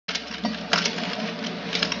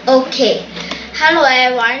Okay, hello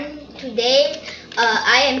everyone. Today,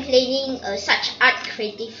 I am playing SuchArt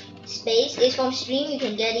Creative Space. It's from Stream. You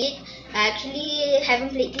can get it. I actually haven't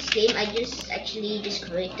played this game. I just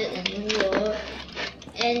created a new world.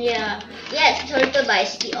 And yeah, it's curated by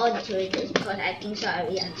all the curators because I think so. I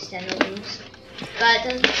really understand the rules. But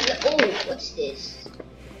oh, what's this?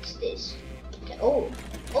 What's this? Okay, oh,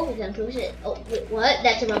 we can close it. Oh wait, what?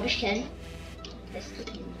 That's a rubbish can. Let's keep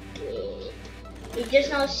it. Wait. It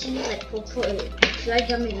just now seems like purple. Should I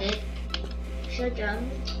jump in it? Should I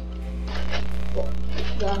jump? Oh,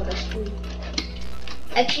 wow, that's cool.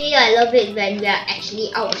 Actually, I love it when we are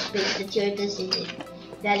actually out of space. The theaters is it.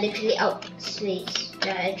 We are literally out of space. We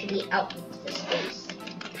are actually out of the space.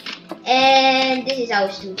 And this is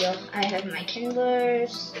our studio. I have my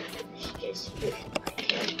canvas. Let's just put my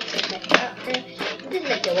canvas like up there. This is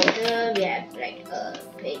like the water. We have like a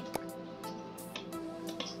big.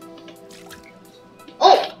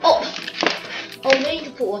 Oh, we need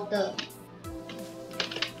to put water.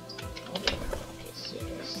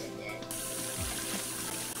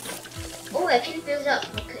 Oh, it actually fills up.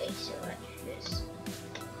 Okay, so like this.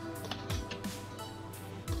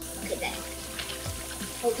 Okay, then.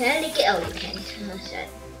 Oh, can I make it? Oh, you can. Sad.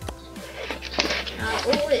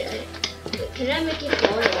 Oh wait, can I make it for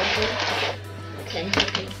the water? Okay.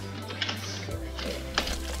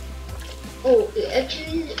 Oh, it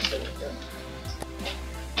actually looks the water.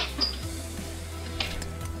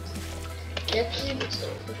 Actually looks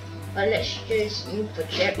over. But let's just move the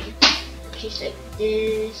cherry. Just like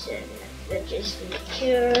this, and let's just make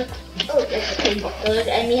here. Oh, there's a plain bottle,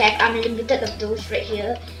 and we have unlimited of those right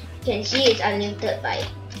here. You can see it's unlimited by.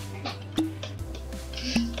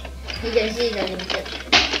 You can see it's unlimited.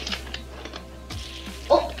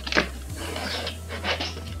 Oh!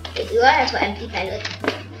 Wait, do I have an empty palette?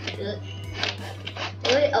 Good.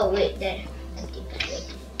 Wait, oh wait, there. Empty palette.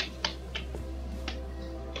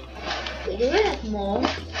 Wait, do we have more?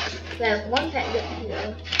 We have one palette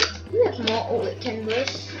here. Do we have more? Oh wait,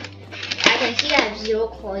 canvas. I can see I have 0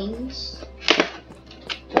 coins.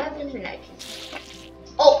 What happens when I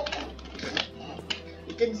oh!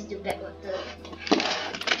 It turns into black water.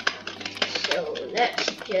 So let's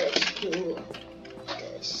just do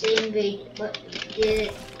the same way what we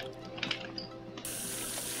did.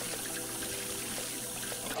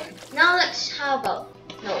 Now how about,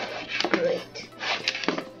 no, great.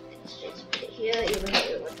 Let's just put it here, even though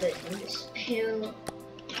the water is going to spill.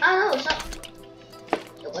 Oh no, stop!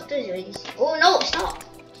 The water is already, oh no, stop!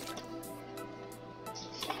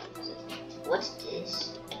 What's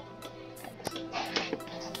this?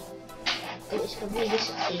 Oh, it's probably this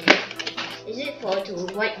thing. Is it for to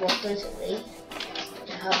wipe waters away? What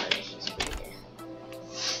the hell? Let's just put it there.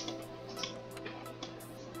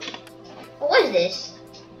 Oh, what is this?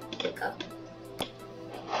 Pick up.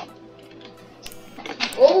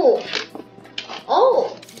 Oh!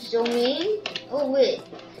 Oh! Zoom in? Oh wait.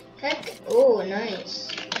 Heck. Oh, nice.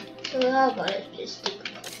 So how about let's just take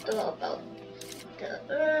a photo about the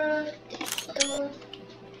earth.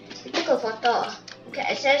 We took a photo. Okay,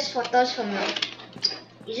 it says photos from now.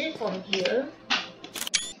 Is it from here?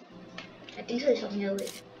 I think so, it's from here.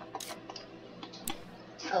 Wait.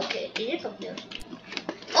 Okay, is it from here?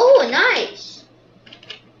 Oh, nice!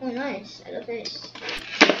 Oh, nice. I love this.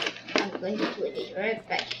 I'm going to put it right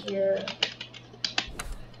back here.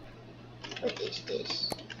 What is this?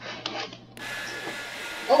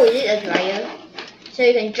 Oh, is it a dryer? So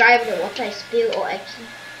you can dry the water I spill, or actually,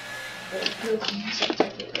 no concept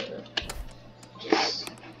of it. Just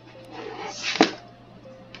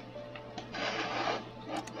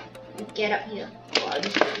get up here. Oh, I'll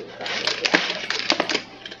just put it back.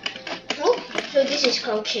 Oh, so this is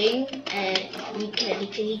crouching, and we can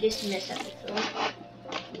literally just mess up the floor.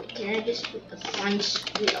 Can I just put a fine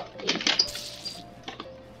squid of it?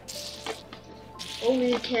 Oh,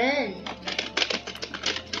 we can.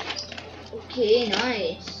 Okay,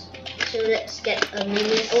 nice. So let's get a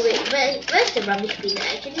million. Oh wait, where's the rubbish bin?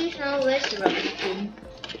 Actually, now where's the rubbish bin?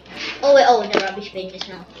 Oh wait, oh the rubbish bin is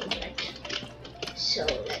now. Right. So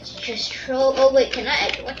let's just throw. Oh wait, can I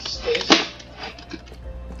add? What's this?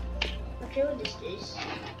 Okay, what is this?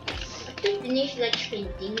 I think finish like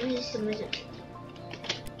painting. This is the most.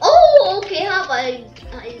 Oh, okay. How about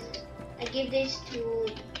I give this to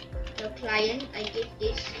the client? I give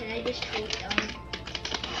this. Can I just throw it down?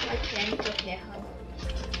 I can't. Okay. How about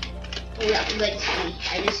oh yeah, let's see.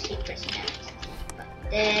 I just keep pressing that. But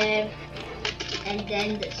there, and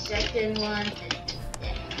then the second one, and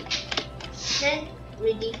there. Then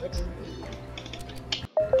ready for the movie.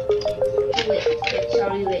 Oh, wait,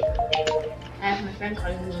 sorry, wait. I have my friend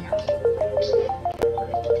calling me now.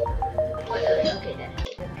 Okay, then.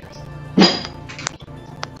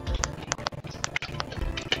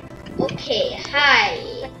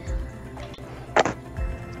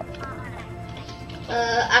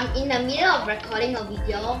 in the middle of recording a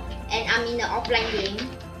video and I'm in the offline game.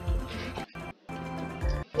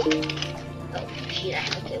 Oh shit,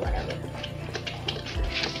 okay, whatever.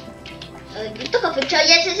 You took a picture?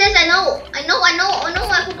 Yes, I know. I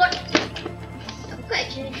forgot. I forgot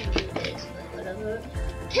actually to do this, but whatever.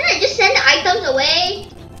 Can I just send the items away?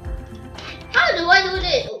 How do I do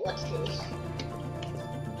this? Oh, what's this?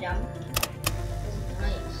 Jump. Oh,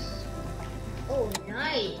 nice. Oh,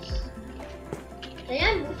 nice. Can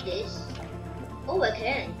I move this? Oh, I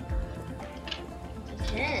can. I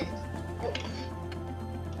can. Oh.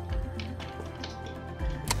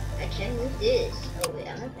 I can move this. Oh wait,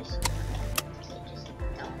 I'm not pressing. Okay, just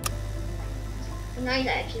down. Oh, nice, I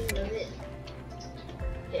actually love it.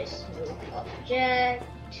 Just move object.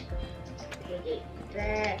 Put it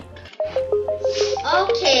back.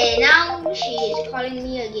 Okay, now she is calling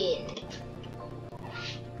me again.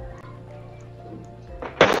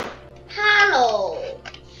 Hello.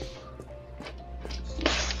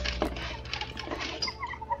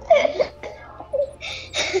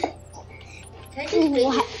 Can I just play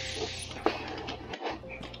this?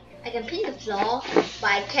 I can paint the floor, but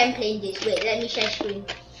I can't paint this. Wait, let me share screen.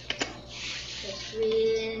 Share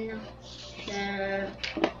screen.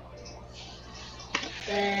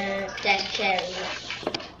 That's sharing.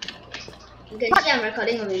 You can see I'm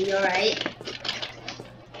recording a video, right?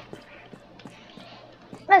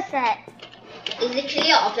 What's that? It's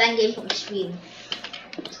literally an offline game from stream.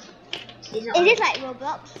 Is this like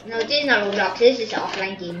Roblox? No, this is not Roblox. This is an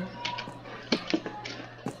offline game.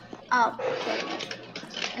 Oh.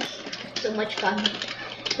 So much fun.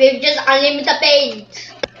 With just unlimited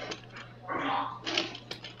paint.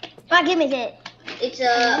 What game is it? It's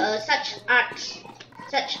a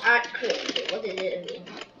SuchArt creative. What is it again?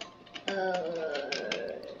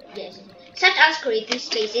 Yes. SuchArt creative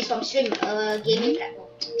space is from stream, gaming platform.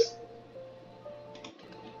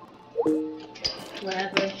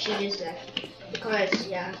 Whatever, she just left because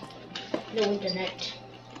yeah, no internet.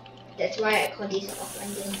 That's why I call this an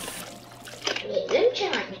offline game. Wait, let me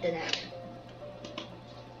check my internet.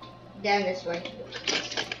 Then that's why.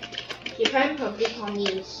 Your parent probably call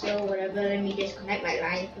me, so whatever. Let me just connect my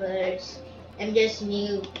line first. I'm just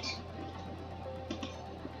mute.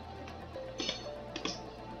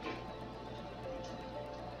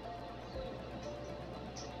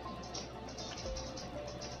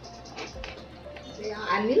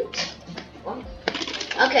 I'm mute. What?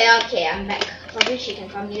 Okay, I'm back. Probably she can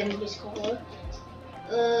call me. Let me just call her.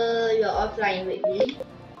 You're offline. Wait, really?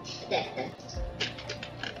 There.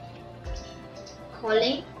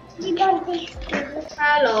 Calling.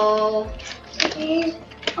 Hello.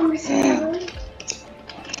 I'm sorry.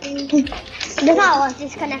 That's how I was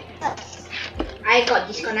disconnected. I got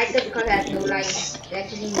disconnected because I have no line.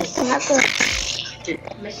 Actually,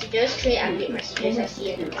 messages, create update messages. I see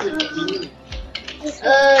it.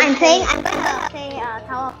 I'm gonna say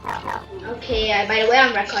Tower of Hell. Okay, by the way,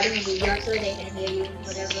 I'm recording a video so they can hear you,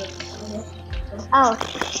 whatever. Oh.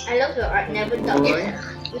 I love your art, never thought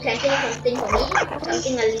you can say something for me,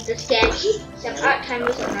 something a little scary, some art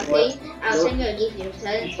timeless or nothing. I'll send you a gift in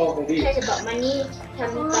return. Cares about money, tell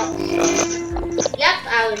me thoughts. Yep,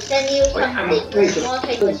 I will send you something. Small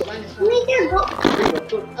timeless one.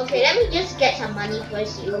 Okay, let me just get some money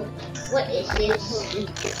first, you. What is this?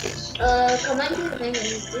 Command to claim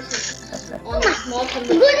this is on a small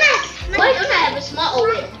canvas. Why don't I have a small? Oh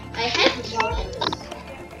wait, I have a small canvas.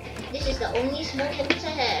 This is the only small canvas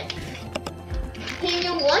I have. Can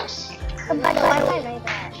you watch?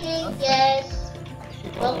 Hey, yes.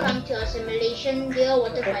 Welcome to our simulation, dear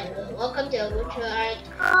waterfinder. Welcome to our virtual art.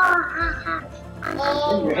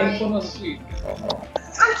 Alright.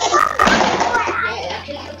 Yeah, it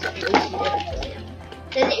actually looks like really.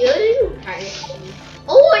 Does it really look nice?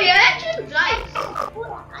 Oh, it actually looks nice.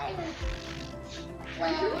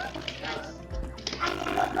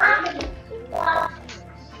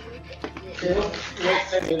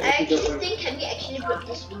 I actually think, can we actually break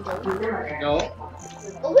this window? No.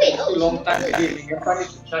 Oh wait, oh, Long time again, you can go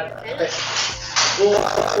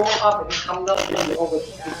up and come down and over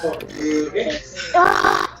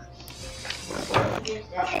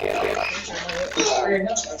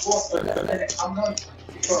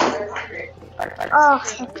Oh,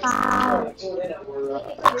 wow.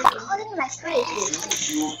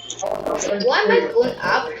 Why am I going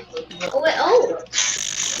up? Oh wait,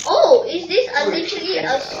 oh, is this literally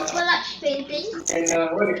a super large painting? And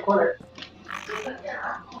what do you call it?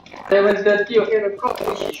 7:30 or 8 o'clock,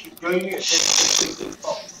 she should join you.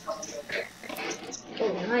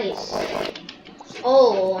 Oh, nice.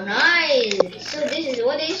 Oh, nice. So this is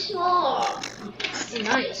what it's for.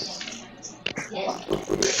 Nice. Yes.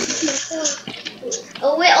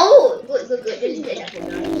 Oh wait, oh, good. This is enough.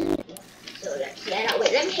 So let's see.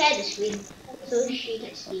 Wait, let me share the screen so she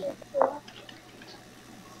can see.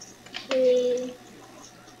 Okay,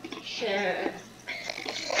 share.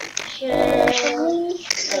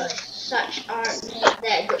 SuchArt.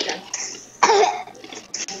 There, good done.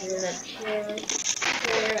 Share.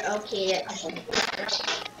 Okay, that's okay.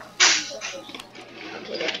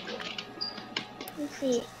 There. Let's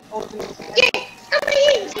see. Yes, somebody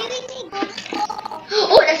is giving me good.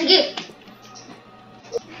 Oh, that's a gift.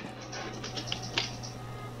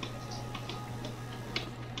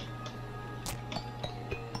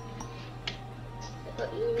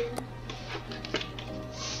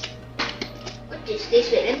 What is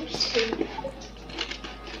this? Wait, let me see.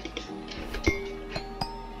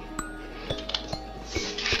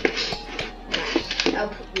 Nice. I'll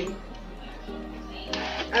put you.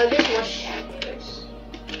 I'll just wash first.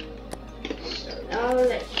 So now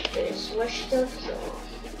let's just wash the floor.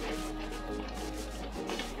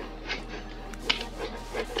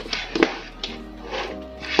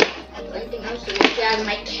 Anything else to wash? Yeah,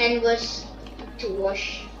 my canvas to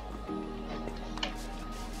wash.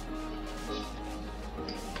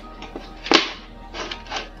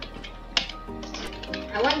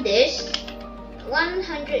 I want this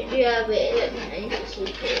 100. Yeah, wait, let me, I need to see.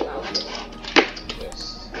 Okay, wow.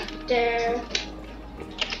 Yes, there.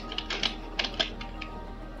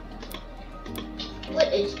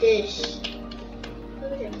 What is this?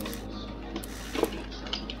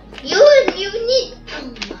 You need.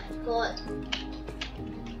 Oh my god.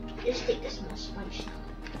 Just take the small sponge now.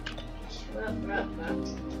 Just rub. Rub.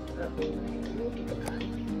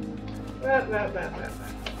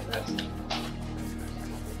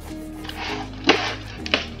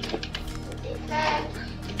 Back.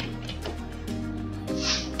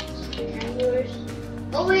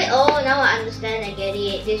 Oh wait, oh now I understand, I get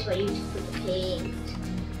it. This is for you to put the paint.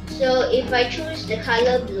 So if I choose the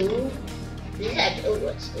color blue, this is actually, oh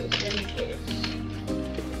what's this? Let me get it.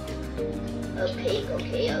 Opaque,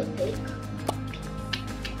 okay, opaque.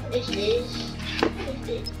 What is this?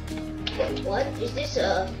 What is this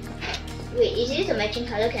wait, is this a matching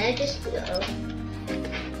color? Can I just put a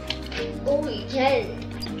oh you can.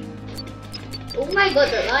 Oh my god,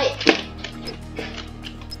 the light.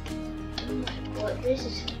 Oh my god, this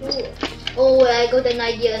is cool. Oh, I got an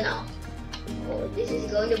idea now. Oh, this is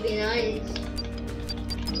going to be nice.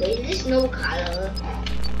 Wait, is this no color?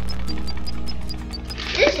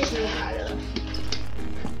 This is no color.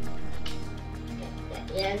 That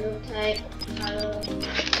yellow type color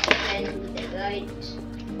and with the light.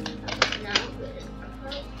 Now with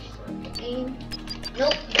the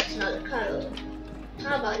nope, that's not the color.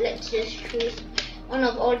 How about let's just choose one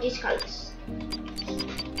of all these colors.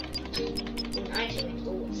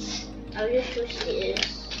 I'll just choose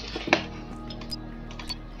this.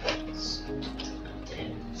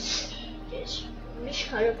 Which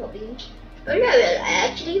color probably? Oh no, I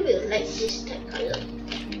actually will like this type color.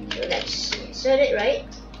 So let's insert it right.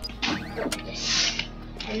 Oh, yes.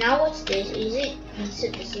 And now what's this? Is it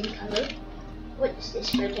insert the same color? What is this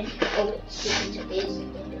version? Oh, it's different to this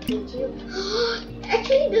and then the video.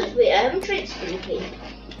 Actually, this way, I haven't tried spray paint.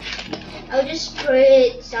 I'll just spray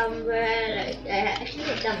it somewhere, like, actually,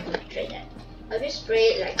 I'm gonna try that. I'll just spray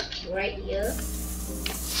it, like, right here.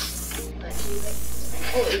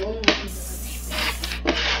 Oh, it won't move so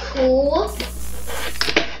much. Cool.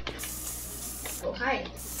 Oh, hi.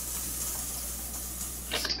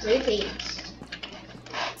 Spray paint.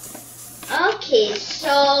 Okay,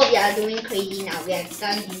 so we are doing crazy now. We have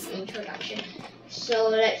done the introduction. So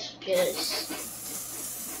let's just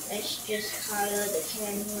color the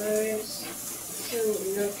canvas so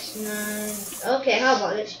it looks nice. Okay, how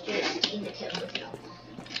about let's just in the canvas now.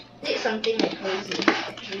 Did something like crazy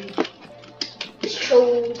actually.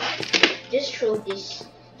 Just throw these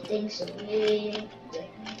things away.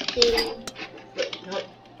 Wait, no.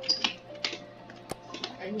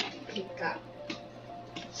 I need to pick up.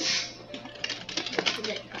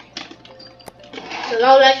 So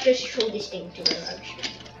now let's just throw this thing to the rubbish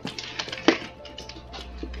bin.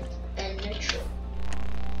 And let's throw.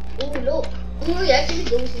 Oh look! Oh, it actually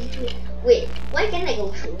goes into it. Wait, why can't I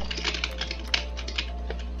go through?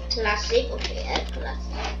 Classic, okay, add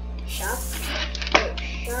classic. Sharp. Oh,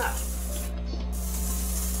 sharp.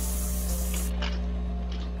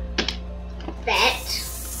 Fat.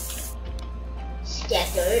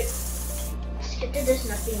 Scattered. Scattered does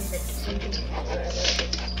nothing, is like something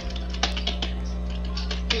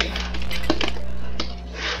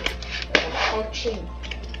Chin.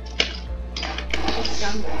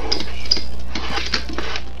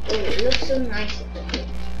 Oh, it looks so nice at the top.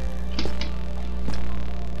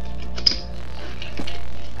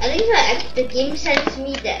 I think like the game sends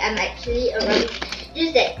me that I'm actually a rubbish.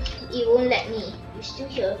 Just that it won't let me. You're still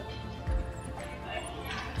here.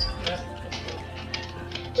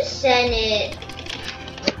 Just send it.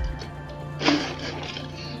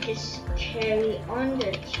 Just carry on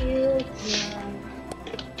the tube.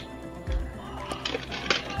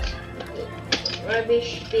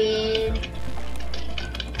 Rubbish bin.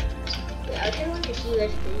 I just want to see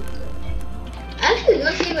where's the. Actually,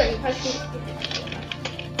 not see when practice.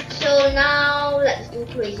 So now let's do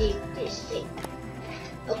crazy this thing.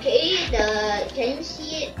 Okay, can you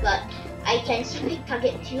see it? But I can see the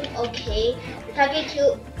target tube. Okay, the target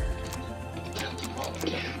tube.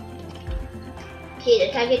 Okay,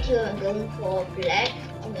 the target tube I'm going for black.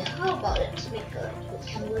 Okay, how about let's make a good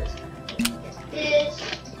canvas like this.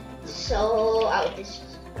 So I'll just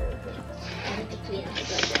I need to clean up like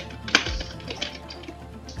that.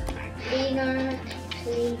 Cleaner,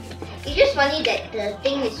 clean. It's just funny that the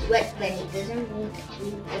thing is wet when it doesn't move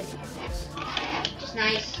actually good. Just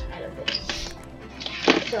nice. I love it.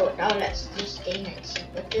 So now let's just stain and see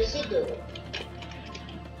what does it do.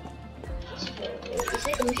 It's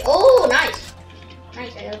like a machine. Oh, nice.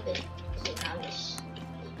 Nice, I love it. So now let's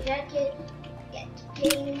jacket, get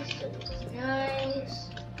paint, so it's nice.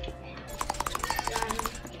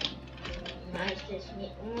 Nice, just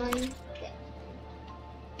make one. Okay.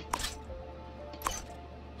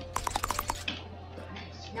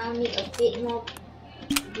 Nice. Now need a bit more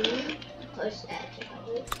blue because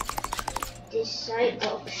actually this side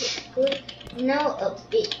okay good. Now a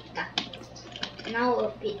bit dark. Now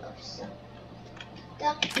a bit of some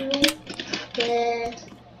dark blue there.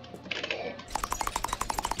 There.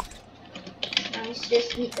 Nice,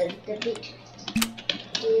 just need a little bit.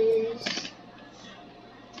 This.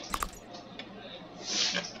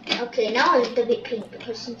 Okay, now a little bit pink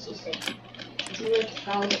because since it's like blue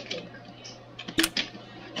powder pink.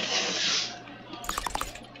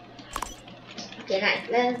 Okay, nice.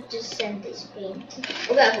 Let's just send this paint.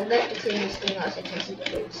 Okay, I forgot to clean this thing else I can see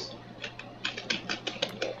the roots.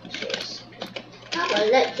 How about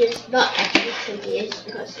let's just not actually do this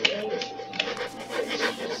because we always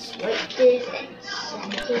just wipe this and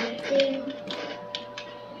send thing.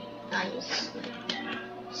 Nice.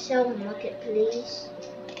 Sell marketplace.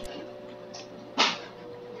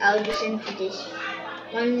 I'll just send for this.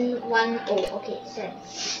 110. Okay, send.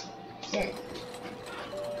 Send.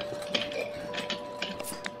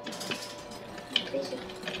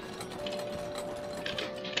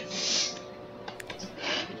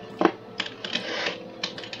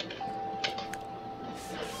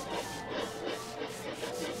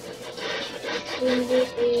 In this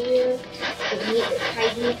area, we need a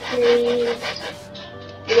tidy place.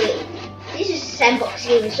 Wait, this is sandbox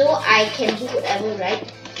game, so I can do whatever,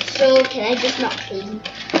 right? So can I just not clean?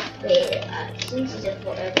 Wait, since it's a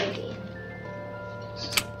forever game.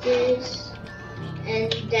 This,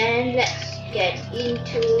 and then let's get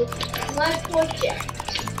into my project.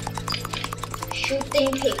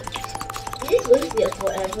 Shooting paint. This is going to be a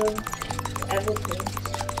forever thing.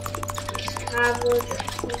 Just cover the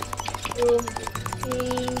paint.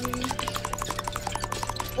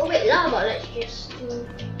 Oh wait, how about let's just do.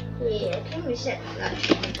 Wait, I can reset flash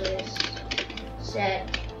numbers.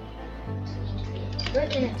 Set. We're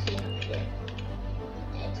gonna clean again.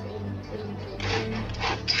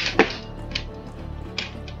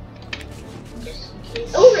 Just in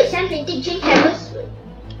case. Oh wait, I'm painting change canvas.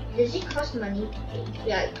 Does it cost money to change?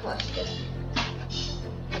 Yeah, it costs us.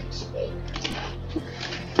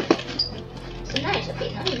 Nice,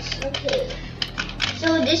 okay, nice, okay. So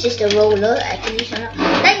this is the roller actually.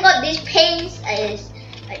 Thank God this paint is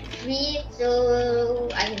like free, so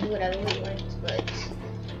I can do whatever we want. But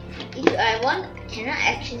if I want, can I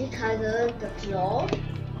actually color the floor?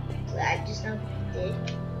 So I just now did.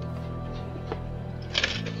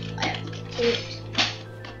 I have to paint.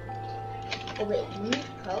 Oh wait, you need to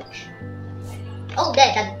crouch. Oh,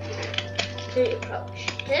 there, done. So you crouch.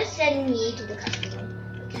 Just send me to the customer.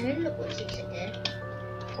 Can I look what's inside there?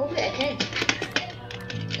 Oh wait, I can.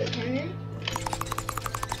 Wait, can I?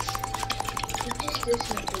 It just does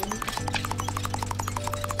something.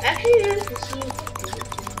 Actually, I have to see what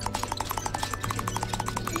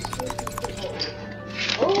it is.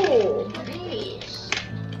 Oh, nice.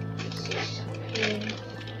 This is something.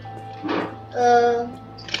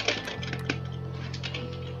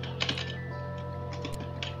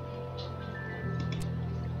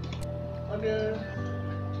 Order.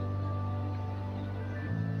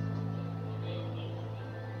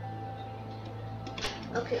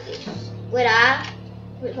 Okay,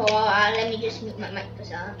 wait for a while. Let me just mute my mic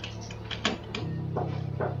first.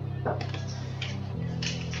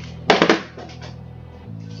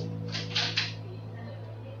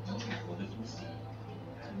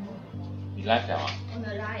 你 live 了啊？ I'm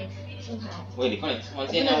alive somehow. 喂，你快点出完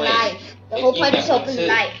Open 线 the 啊喂！ live. The whole point is to open the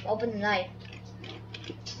live. Open the live.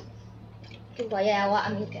 結果嘢我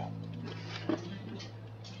按唔到。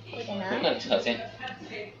快點啊！快扯先，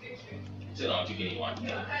這然後就給你玩。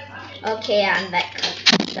Okay, I'm back.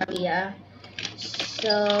 Sorry,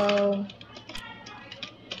 So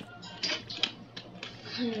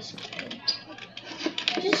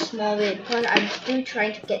just small bit because I'm still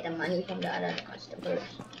trying to get the money from the other customers.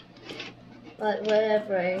 But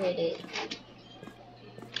whatever it is.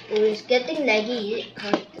 Oh, it's getting laggy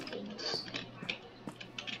because of the things.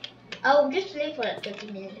 I'll just play for like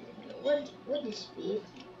 30 minutes. What is speed?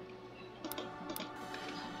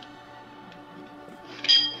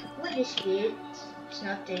 What is speed? It's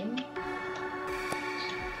nothing.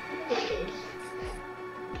 What is this?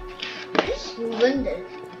 This movement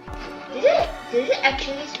did it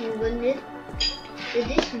actually smoothen it? Did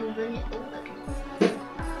this smoothen it? Oh, okay.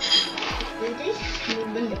 Did this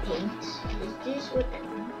smoothen the paint? Is this what that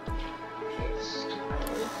means? Let's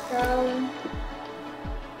put it down.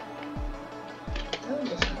 No,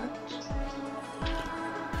 this not.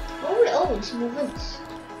 Oh, it's movements.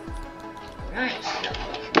 Nice. Now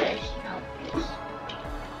this.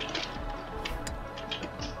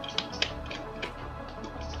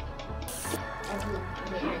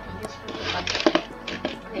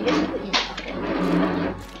 I just put in the pocket.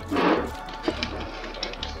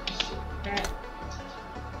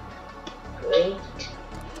 Great.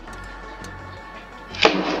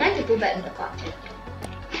 Time to go back in the pocket.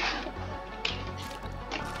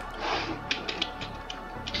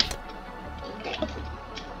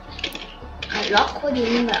 Unlock? What do you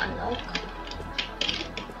mean by unlock?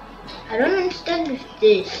 I don't understand with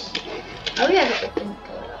this. How do you have to open the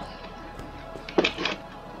door?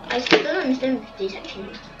 I still don't understand with this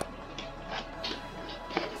actually.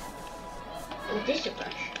 Is this a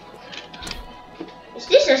brush? Is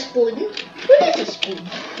this a spoon? Who needs a spoon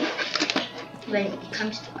when it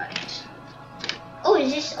comes to art? Oh,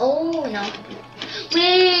 is this? Oh, no.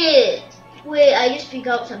 Wait, I just figured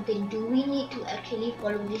out something. Do we need to actually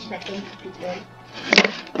follow this pattern to people?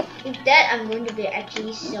 If that, I'm going to be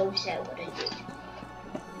actually so sad what I did.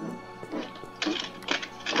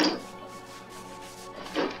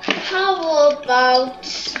 How about...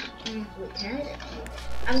 wait, can I actually...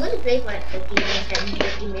 I'm going to play for like 30 minutes and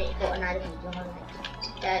 30 minutes for another video on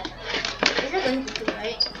like that. Is that going to be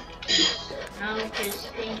right? So now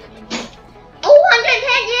just paint. Oh,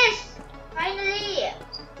 110, yes! Finally!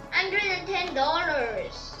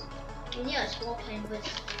 $110. We need a small canvas.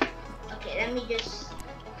 Okay, let me just...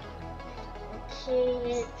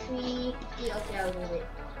 Okay, 350. Okay, I'll do it.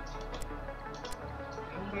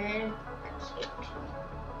 And then... that's it.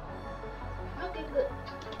 Okay, good.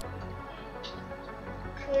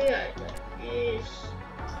 Okay, that is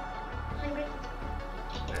 100.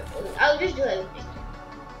 I'll just do everything.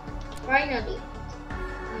 Finally.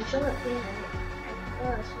 I'm so happy at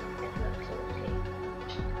first. Okay.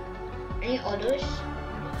 Any orders?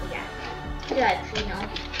 Yeah. Yeah, actually now.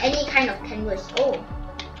 Any kind of canvas. Oh.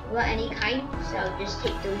 Well, any kind. So I'll just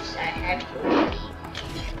take those I have already.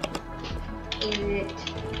 Take it.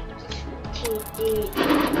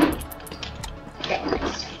 That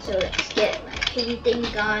nice. So let's get my painting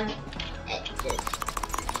gun and just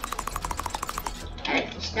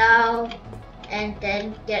add the style and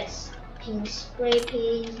then get some pink spray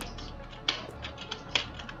paint.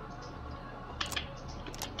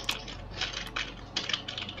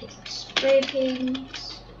 Pink spray paint.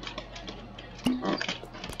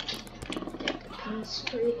 Pink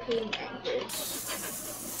spray paint and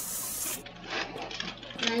just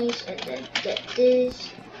nice, and then get this.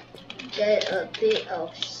 Get a bit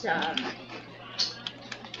of some.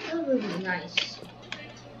 That would be nice.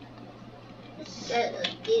 Let's get a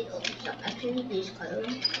bit of some. Actually, this color,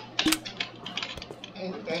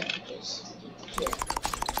 and then just here.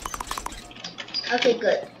 Okay,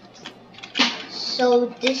 good. So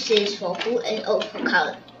this is for food and for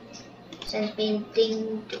color. Send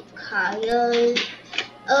painting to color.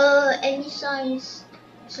 Any size?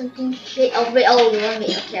 Something shade. Oh wait. Oh, you want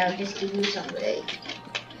me? Okay, I'll just give you some red.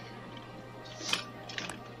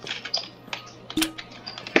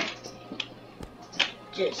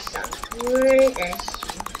 Just some red as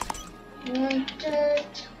you wanted.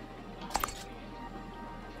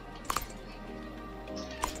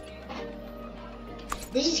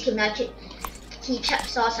 This is ketchup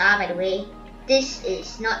sauce, by the way. This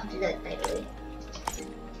is not blood, by the way.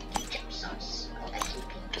 Ketchup sauce. Oh, I keep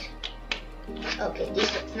it. Okay,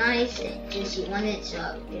 this looks nice. And just you want it, so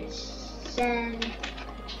I'll just send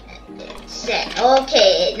and then send.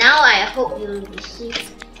 Okay, now I hope you receive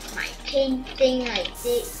my painting like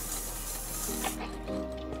this.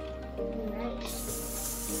 Nice.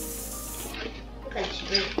 Look at this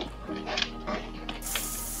view.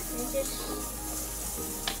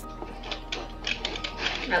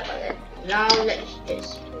 How about that? Now let's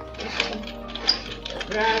just put this in the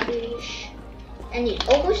rubbish. And it's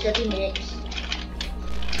almost 30 minutes.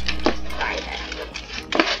 By that.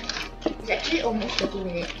 It's actually almost 30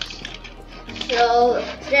 minutes. So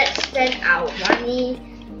let's spend our money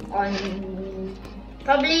on,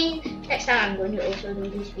 probably next time I'm going to also do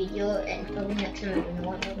this video, and probably next time I don't know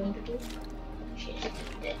what I'm going to do. Shit,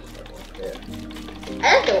 that is the water. I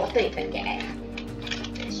like the water effect there.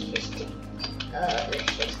 Let's just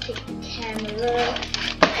take the camera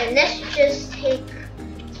and let's just take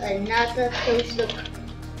another close look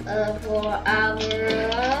for our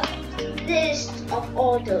list of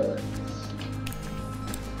orders.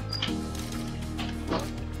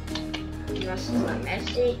 Must do a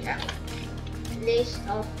message. List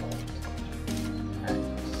of orders.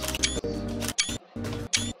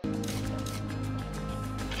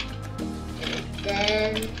 And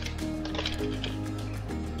then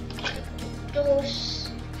those.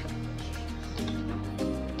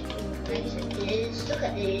 Nice at this. Look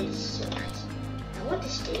at this. So nice. Now what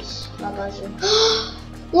is this? Magazine.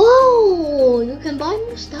 Whoa! You can buy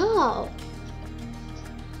more stuff.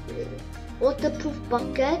 Waterproof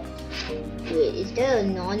bucket. Wait, is there a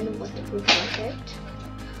non-waterproof bucket?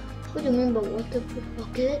 What do you mean by waterproof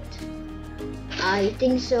bucket? I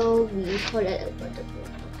think so. We call it a waterproof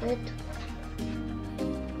bucket.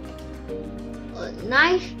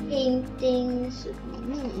 Knife paintings.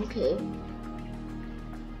 Okay.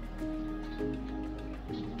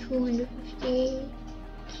 250.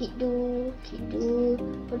 Kidu.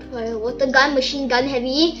 Water gun, machine gun,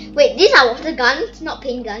 heavy. Wait, these are water guns, not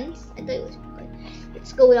paint guns. I thought it was good.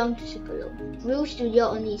 Let's go down to super low. Real studio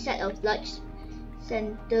only, set of lights,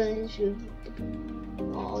 sentence with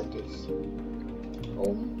all this.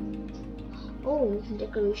 Oh,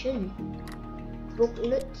 decoration.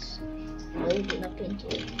 Booklets. No, do not paint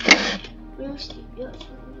it. Real studio.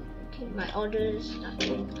 Okay, my orders.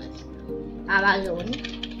 Amazon.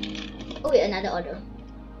 Oh wait, another order.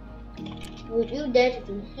 Would you dare to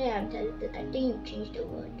do? Hey, I'm talented. I think you changed the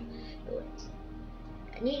word.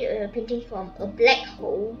 I need a painting from a black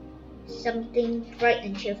hole. Something bright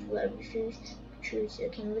and cheerful. I refuse to choose a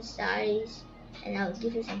canvas size, and I'll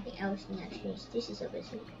give you something else in exchange. This is a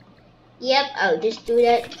basic. Yep, I'll just do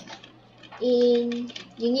that. You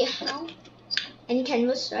need how? Any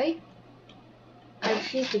canvas, right? I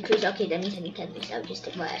refuse to choose. Okay, that means any canvas. I'll just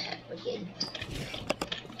take what I have again.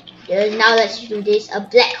 Now let's do this. A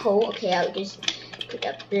black hole. Okay, I'll just put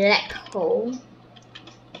a black hole.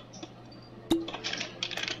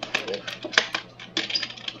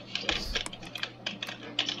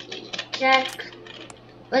 Jack.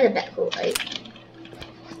 What a black hole, right?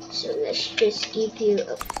 So let's just give you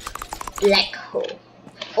a black hole.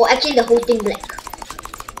 Oh, actually the whole thing black.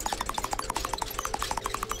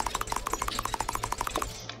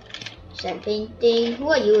 Start painting. Who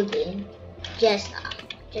are you again? Jesse.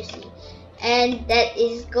 And that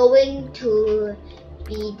is going to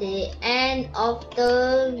be the end of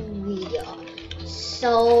the video.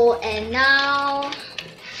 So, and now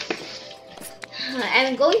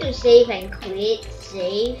I'm going to save and create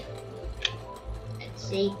save. And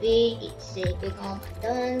saving, it's saving all my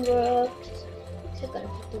done work.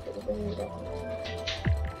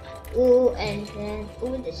 Ooh, and then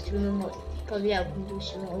the streamer mode. Probably I will do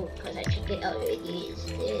streamer mode because I checked it out already. Is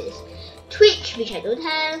this Twitch, which I don't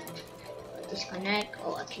have. Disconnect,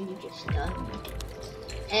 or actually just done.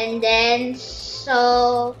 And then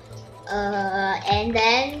and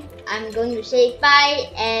then I'm going to say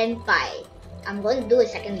bye and bye. I'm going to do a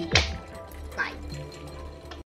second video. Bye.